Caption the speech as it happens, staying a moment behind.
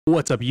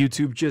What's up,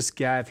 YouTube?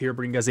 JustGav here,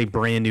 bringing you guys a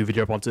brand new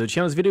video up onto the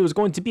channel. This video is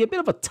going to be a bit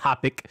of a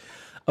topic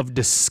of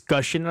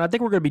discussion, and I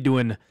think we're going to be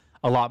doing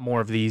a lot more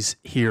of these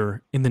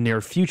here in the near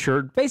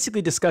future,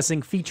 basically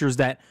discussing features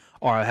that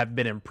have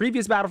been in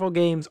previous Battlefield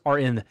games, are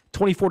in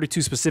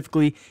 2042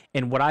 specifically,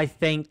 and what I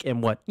think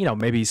and what,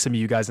 maybe some of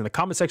you guys in the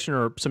comment section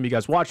or some of you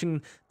guys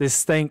watching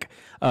this think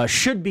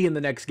should be in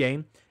the next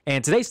game.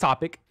 And today's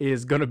topic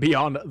is going to be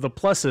on the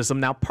plus system.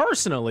 Now,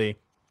 personally,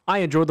 I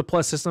enjoy the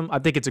plus system. I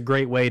think it's a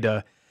great way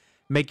to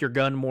make your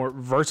gun more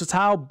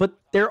versatile, but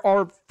there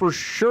are for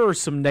sure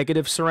some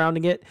negatives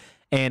surrounding it.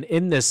 And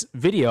in this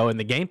video, in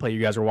the gameplay you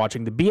guys are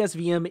watching, the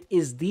BSVM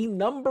is the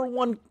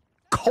 #1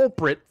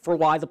 culprit for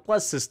why the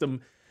plus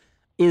system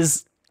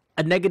is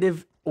a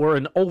negative or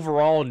an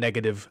overall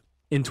negative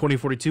in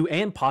 2042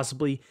 and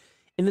possibly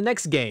in the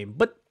next game.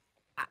 But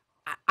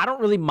I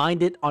don't really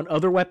mind it on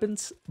other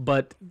weapons,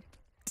 but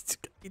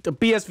the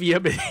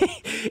BSVM,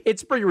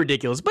 it's pretty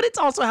ridiculous. But it's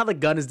also how the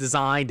gun is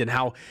designed and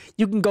how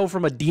you can go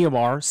from a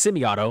DMR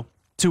semi-auto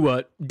to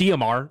a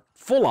DMR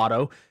full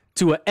auto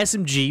to a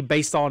SMG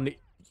based on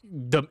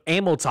the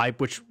ammo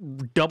type, which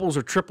doubles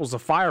or triples the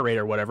fire rate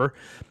or whatever,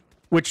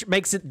 which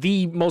makes it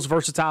the most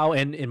versatile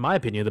and, in my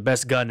opinion, the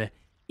best gun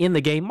in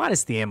the game,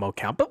 minus the ammo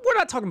count. But we're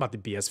not talking about the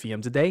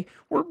BSVM today.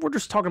 We're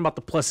just talking about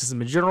the plus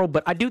system in general.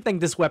 But I do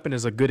think this weapon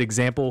is a good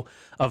example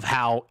of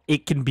how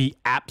it can be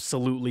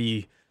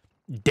absolutely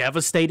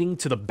devastating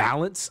to the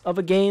balance of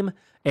a game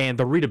and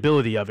the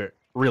readability of it,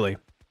 really.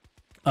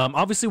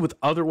 Obviously, with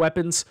other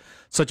weapons,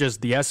 such as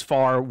the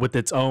SFAR with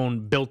its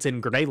own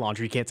built-in grenade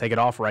launcher, you can't take it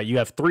off, right? You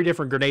have 3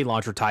 different grenade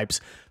launcher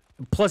types.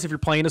 Plus, if you're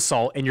playing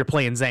Assault and you're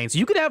playing Zane, so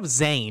you could have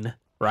Zane,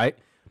 right,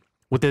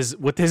 with his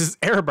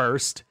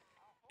airburst,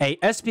 a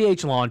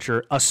SPH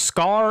launcher, a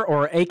SCAR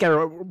or AK,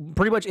 or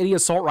pretty much any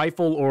assault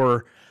rifle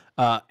or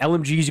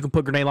LMGs you can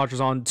put grenade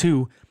launchers on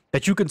too,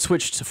 that you can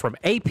switch from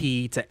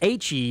AP to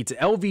HE to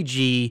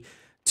LVG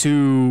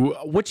to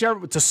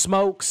whichever, to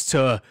smokes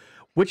to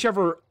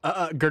whichever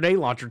grenade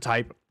launcher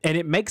type, and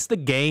it makes the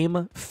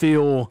game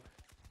feel,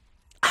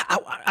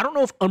 I don't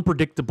know if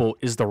unpredictable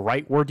is the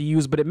right word to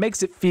use, but it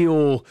makes it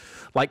feel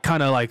like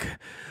kind of like,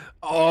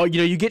 oh,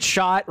 you get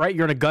shot, right?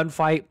 You're in a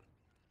gunfight,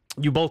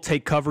 you both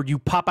take cover, you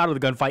pop out of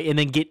the gunfight, and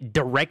then get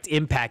direct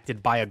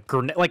impacted by a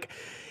grenade. Like,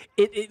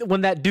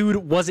 when that dude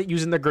wasn't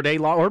using the grenade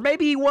launcher, or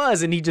maybe he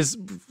was, and he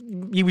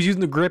was using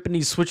the grip and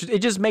he switched. It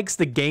just makes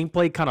the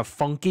gameplay kind of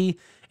funky,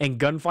 and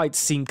gunfights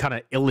seem kind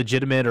of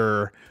illegitimate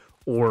or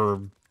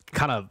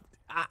kind of.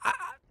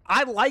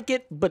 I like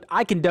it, but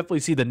I can definitely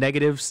see the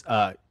negatives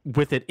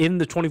with it in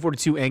the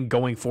 2042 and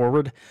going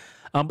forward.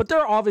 But there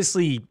are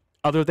obviously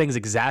other things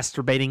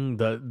exacerbating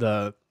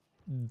the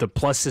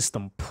plus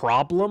system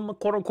problem,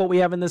 quote unquote, we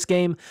have in this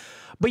game.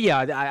 But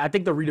yeah, I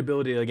think the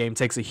readability of the game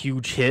takes a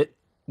huge hit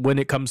when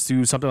it comes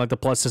to something like the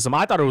plus system.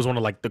 I thought it was one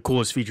of the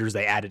coolest features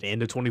they added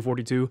into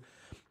 2042.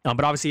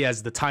 But obviously,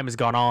 as the time has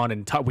gone on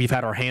and we've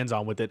had our hands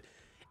on with it,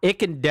 it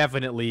can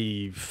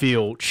definitely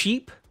feel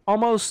cheap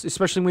almost,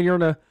 especially when you're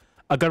in a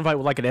gunfight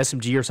with like an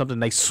SMG or something.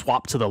 They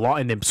swap to the law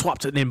and then swap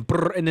to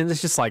and then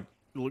it's just like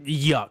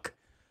yuck.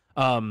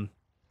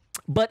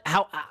 But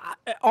how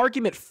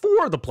argument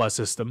for the plus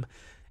system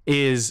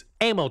is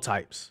ammo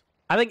types.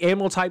 I think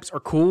ammo types are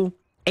cool.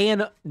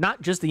 And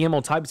not just the ammo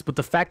types, but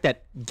the fact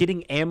that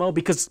getting ammo,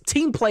 because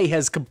team play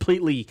has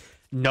completely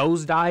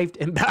nosedived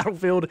in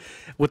Battlefield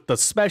with the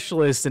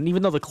specialists, and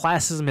even though the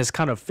classism has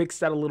kind of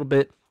fixed that a little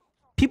bit,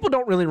 people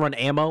don't really run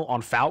ammo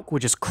on Falk,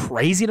 which is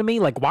crazy to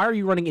me. Like, why are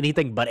you running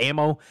anything but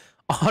ammo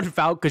on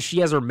Falk? Because she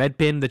has her med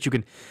pin that you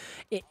can...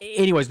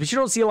 Anyways, but you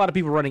don't see a lot of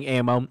people running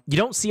ammo. You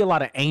don't see a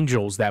lot of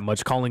Angels that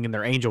much calling in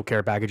their Angel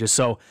care packages.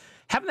 So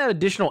having that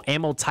additional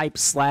ammo type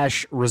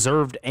 /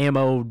 reserved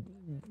ammo,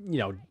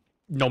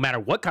 no matter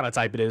what kind of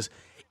type it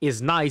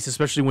is nice,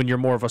 especially when you're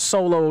more of a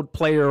solo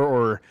player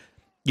or,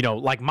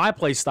 like my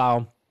play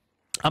style.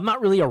 I'm not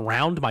really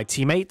around my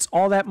teammates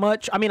all that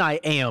much. I mean,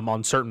 I am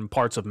on certain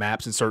parts of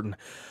maps and certain,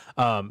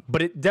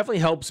 but it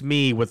definitely helps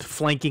me with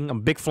flanking. I'm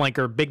a big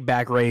flanker, big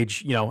back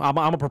rage. I'm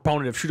a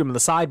proponent of shoot them in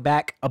the side,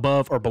 back,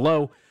 above, or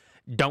below.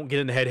 Don't get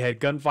into head-to-head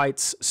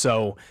gunfights.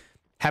 So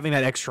having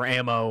that extra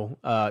ammo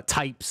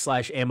type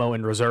 / ammo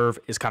in reserve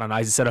is kind of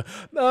nice instead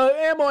of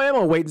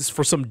ammo waiting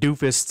for some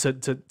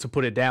doofus to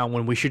put it down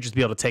when we should just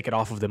be able to take it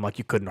off of them like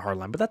you could in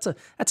Hardline. But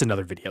that's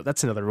another video.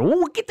 That's another.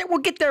 We'll get there. We'll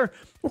get there.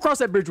 We'll cross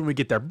that bridge when we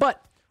get there.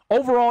 But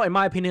overall, in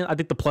my opinion, I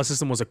think the plus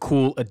system was a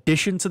cool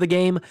addition to the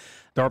game.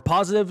 There are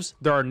positives.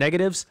 There are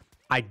negatives.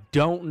 I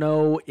don't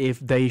know if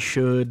they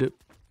should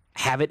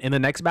have it in the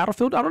next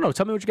Battlefield. I don't know.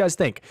 Tell me what you guys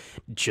think.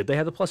 Should they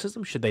have the plus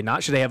system? Should they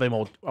not? Should they have a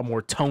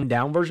more toned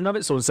down version of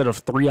it? So instead of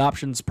 3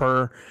 options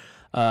per,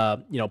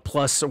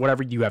 plus or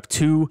whatever, you have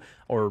 2,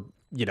 or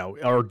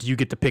do you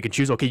get to pick and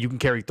choose? Okay, you can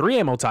carry 3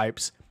 ammo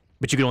types,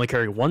 but you can only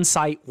carry 1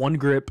 sight, 1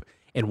 grip,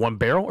 and 1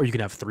 barrel, or you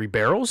can have 3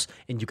 barrels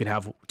and you can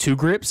have 2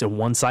 grips and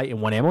 1 sight and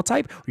 1 ammo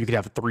type, or you can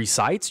have 3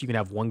 sights, you can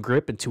have 1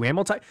 grip and 2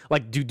 ammo type.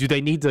 Like, do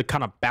they need to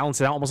kind of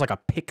balance it out, almost like a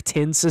pick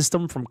 10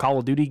 system from Call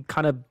of Duty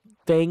kind of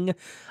thing?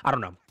 I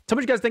don't know. Tell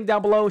me what you guys think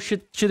down below.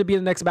 Should it be in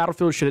the next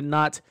Battlefield? Should it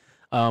not?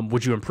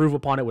 Would you improve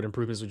upon it? What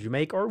improvements would you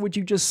make? Or would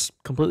you just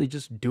completely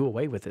just do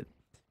away with it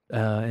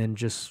and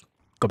just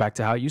go back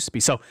to how it used to be?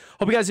 So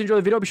hope you guys enjoyed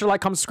the video. Be sure to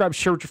like, comment, subscribe,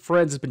 share with your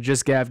friends. It's been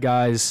JustGav,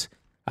 guys.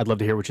 I'd love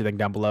to hear what you think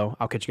down below.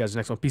 I'll catch you guys in the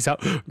next one. Peace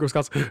out. Girl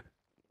Scouts.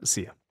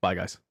 See ya. Bye,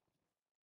 guys.